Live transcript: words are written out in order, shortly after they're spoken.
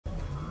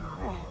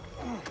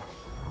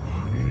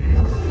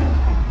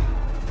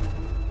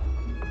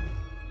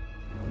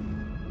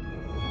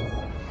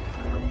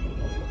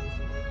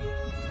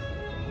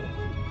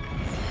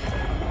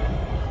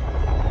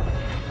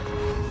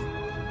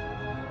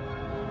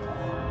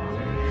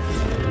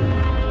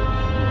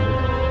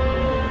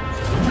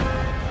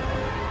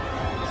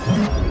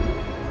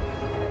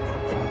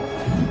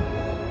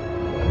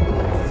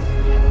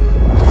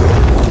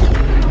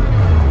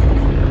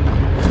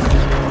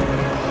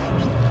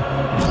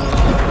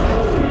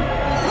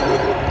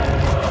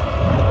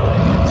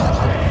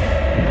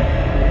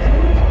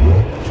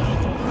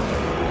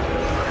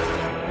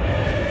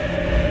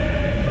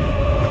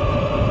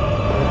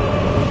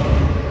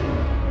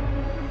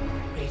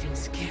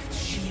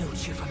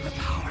from the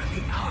power of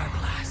the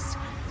hourglass.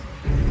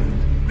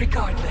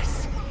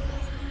 Regardless,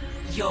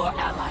 your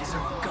allies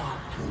are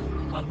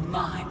gone, while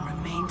mine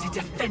remain to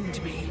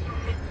defend me.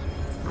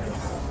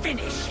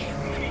 Finish him!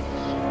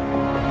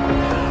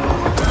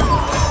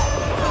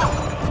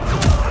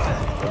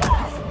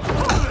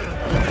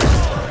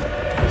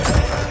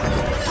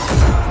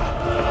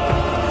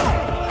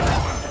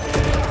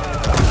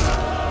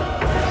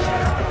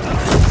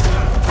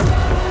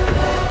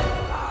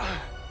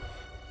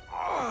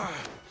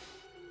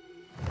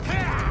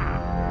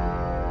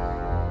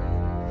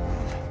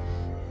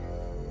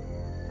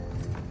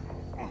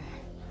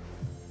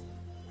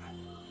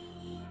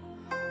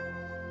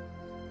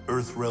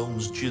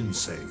 Earthrealm's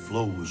Jinsei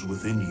flows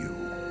within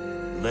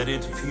you. Let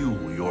it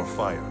fuel your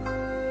fire.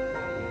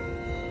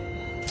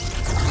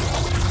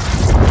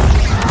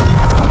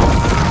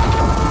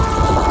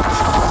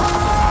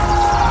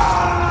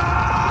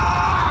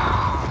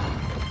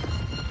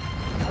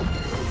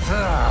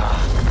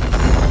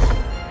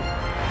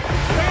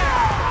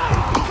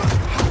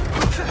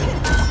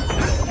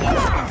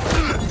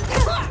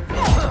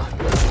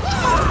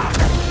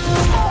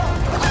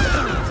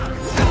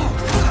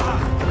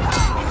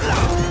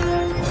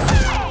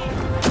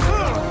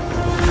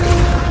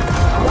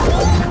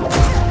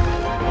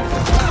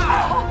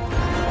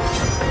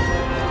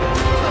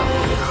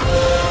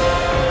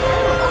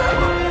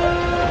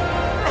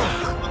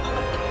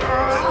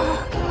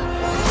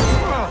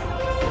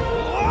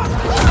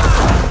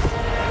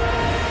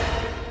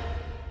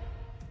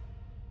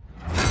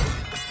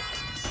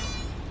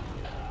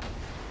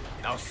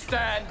 Now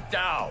stand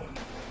down.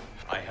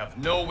 I have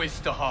no wish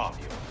to harm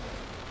you.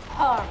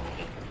 Harm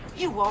me?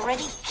 You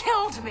already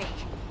killed me!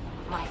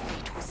 My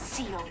fate was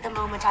sealed the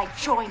moment I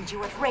joined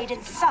you at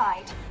Raiden's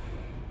side.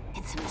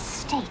 It's a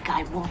mistake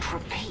I won't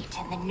repeat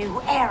in the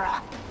new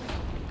era.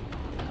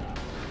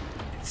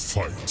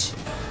 Fight.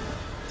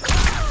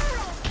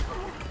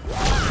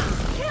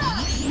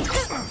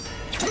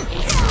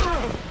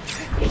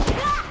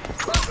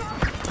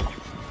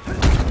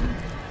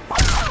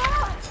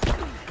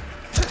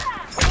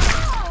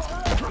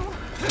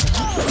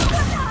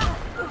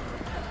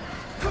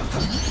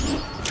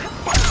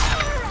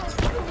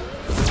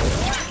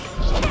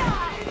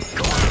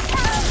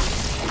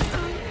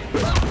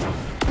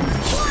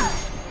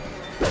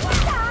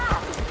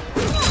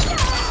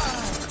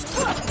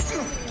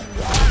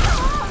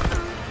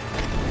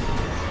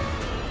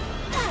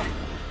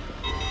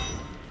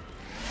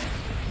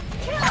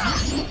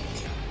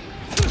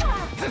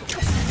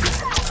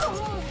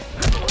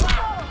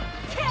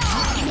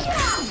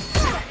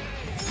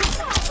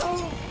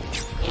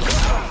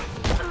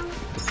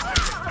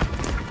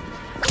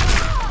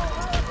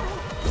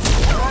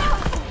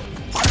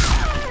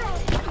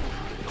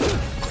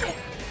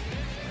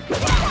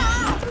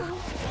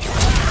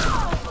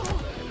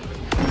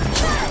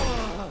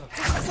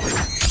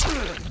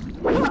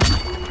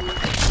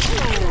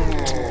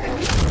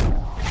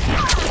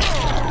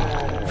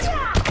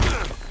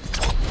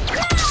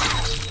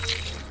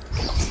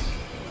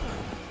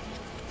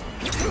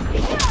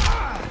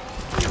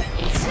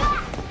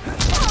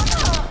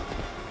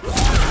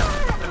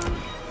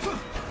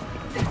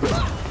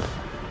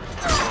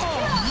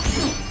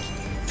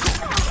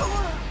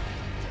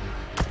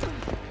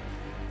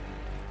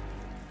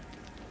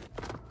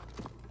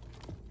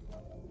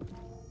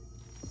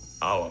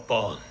 Our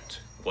bond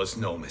was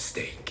no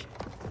mistake.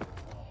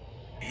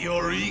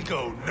 Your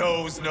ego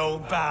knows no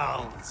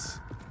bounds.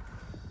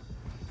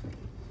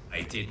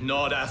 I did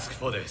not ask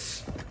for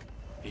this.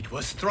 It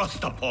was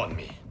thrust upon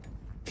me.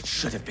 It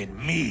should have been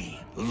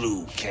me,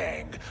 Liu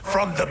Kang,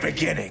 from the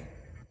beginning.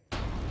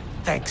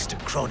 Thanks to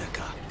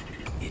Kronika,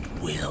 it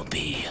will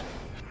be.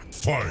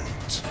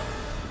 Fight.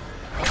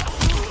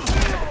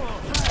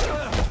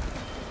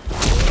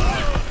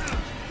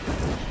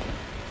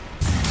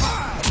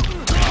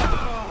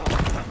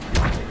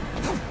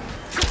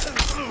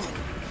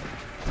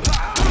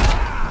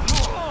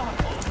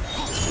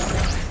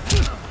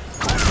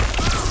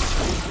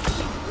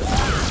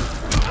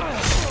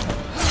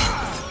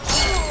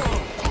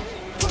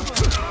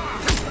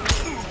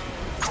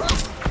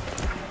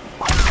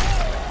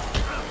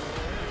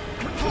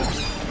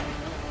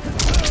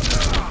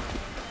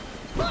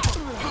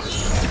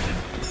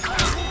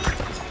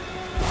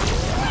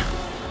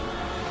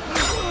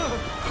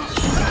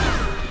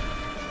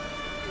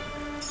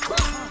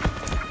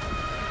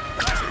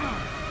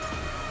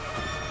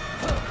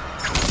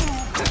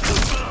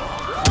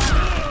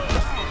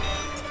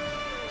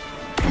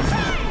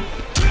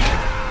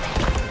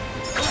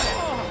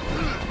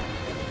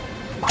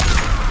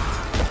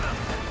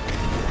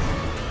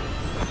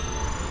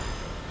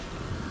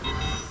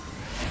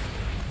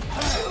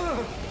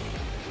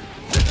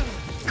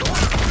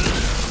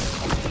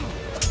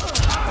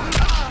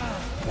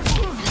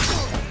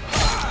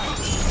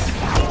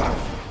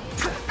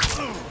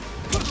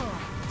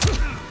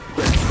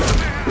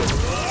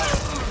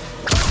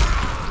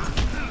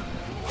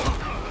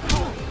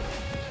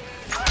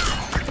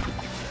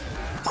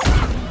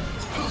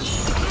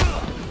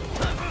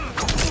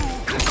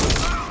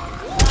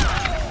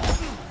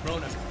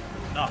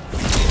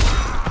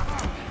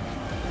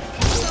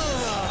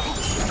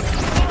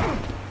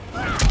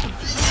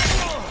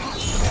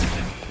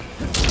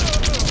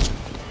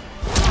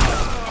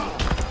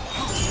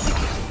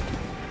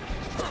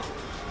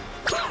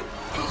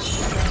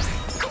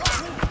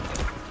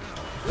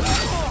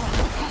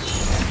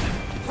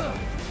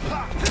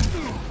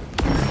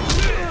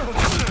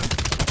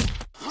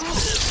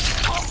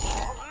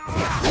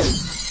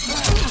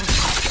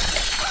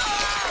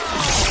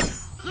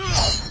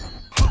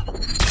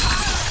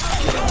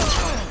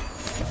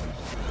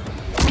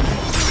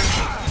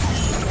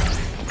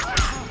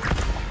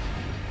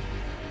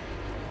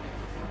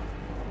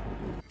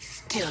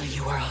 Still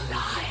you are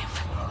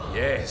alive.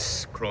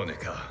 Yes,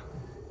 Kronika.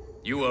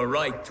 You were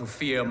right to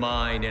fear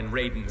mine and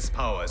Raiden's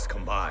powers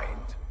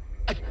combined.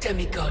 A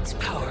demigod's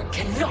power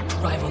cannot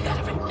rival that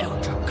of an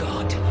elder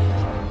god.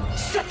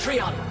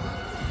 Cetrion!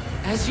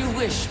 As you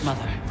wish,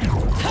 Mother.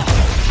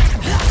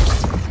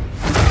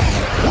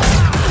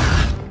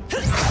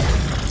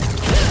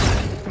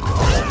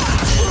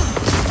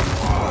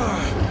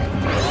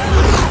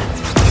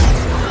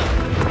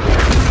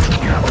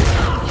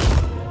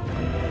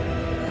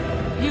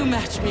 You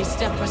match me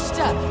step for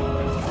step.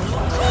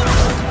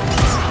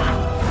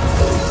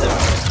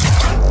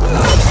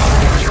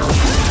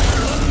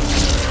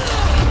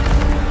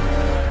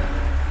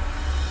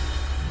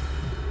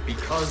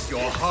 Because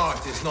your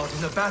heart is not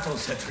in the battle,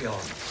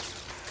 Cetrion.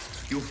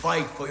 You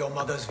fight for your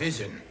mother's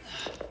vision.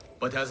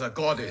 But as a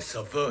goddess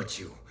of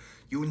virtue,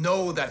 you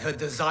know that her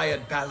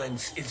desired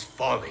balance is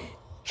folly.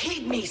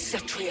 Heed me,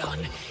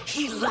 Cetrion.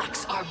 He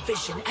lacks our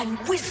vision and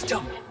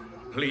wisdom.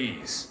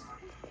 Please.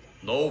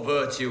 No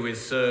virtue is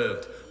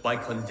served by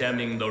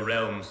condemning the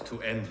realms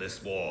to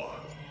endless war.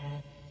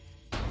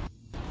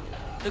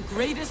 The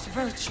greatest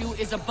virtue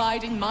is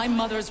abiding my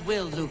mother's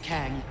will, Liu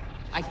Kang.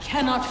 I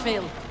cannot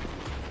fail.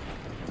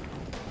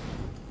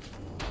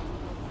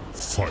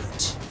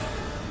 Fight.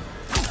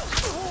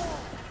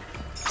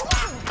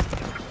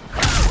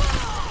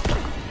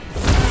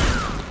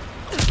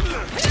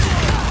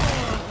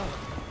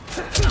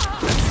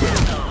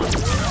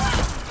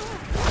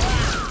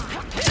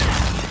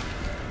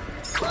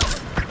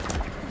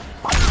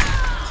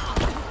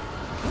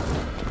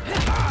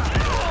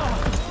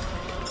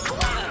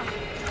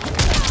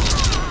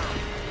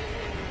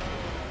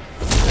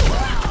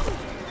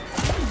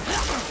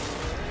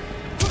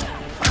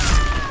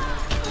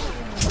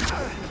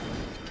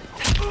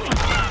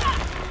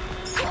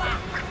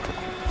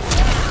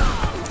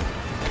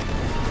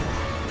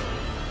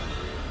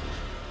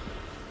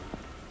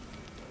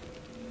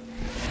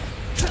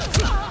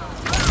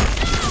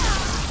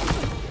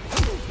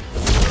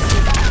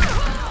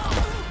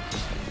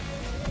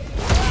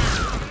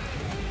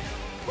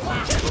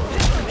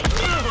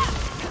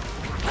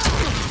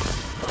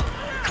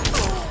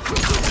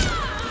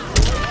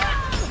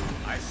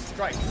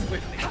 Strike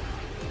swiftly.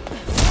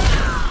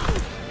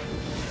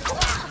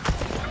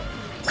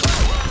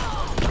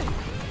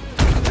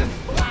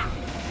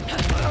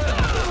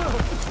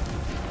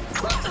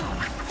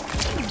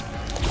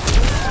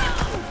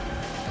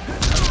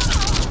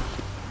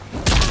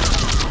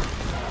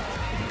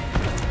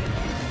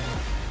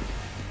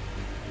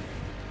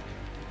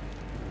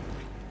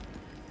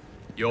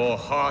 Your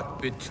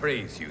heart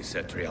betrays you,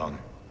 Cetrion.